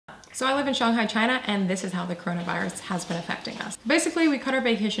So I live in Shanghai, China, and this is how the coronavirus has been affecting us. Basically, we cut our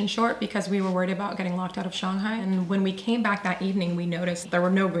vacation short because we were worried about getting locked out of Shanghai. And when we came back that evening, we noticed there were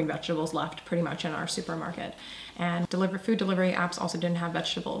no green vegetables left pretty much in our supermarket. And food delivery apps also didn't have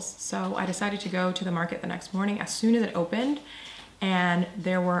vegetables. So I decided to go to the market the next morning as soon as it opened. And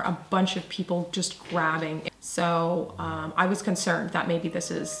there were a bunch of people just grabbing. So I was concerned that maybe this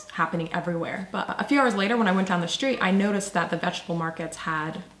is happening everywhere. But a few hours later, when I went down the street, I noticed that the vegetable markets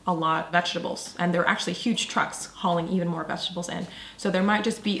had a lot of vegetables, and there were actually huge trucks hauling even more vegetables in. So there might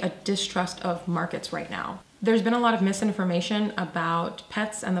just be a distrust of markets right now. There's been a lot of misinformation about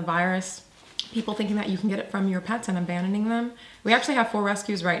pets and the virus. People thinking that you can get it from your pets and abandoning them. We actually have 4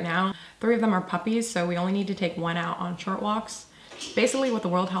 rescues right now. 3 of them are puppies, so we only need to take 1 out on short walks. Basically, what the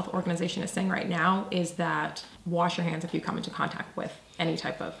World Health Organization is saying right now is that wash your hands if you come into contact with any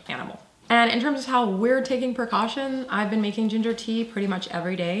type of animal. And in terms of how we're taking precaution, I've been making ginger tea pretty much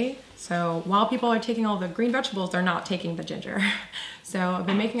every day. So while people are taking all the green vegetables, they're not taking the ginger. So I've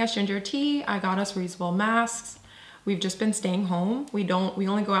been making us ginger tea. I got us reusable masks. We've just been staying home. We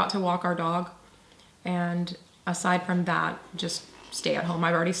only go out to walk our dog. And aside from that, just stay at home.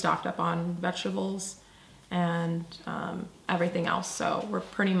 I've already stocked up on vegetables and everything else. So we're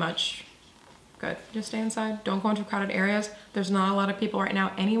pretty much good. Just stay inside. Don't go into crowded areas. There's not a lot of people right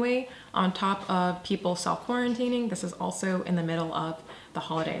now anyway, on top of people self-quarantining. This is also in the middle of the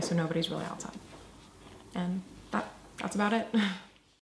holiday, so nobody's really outside. And that's about it.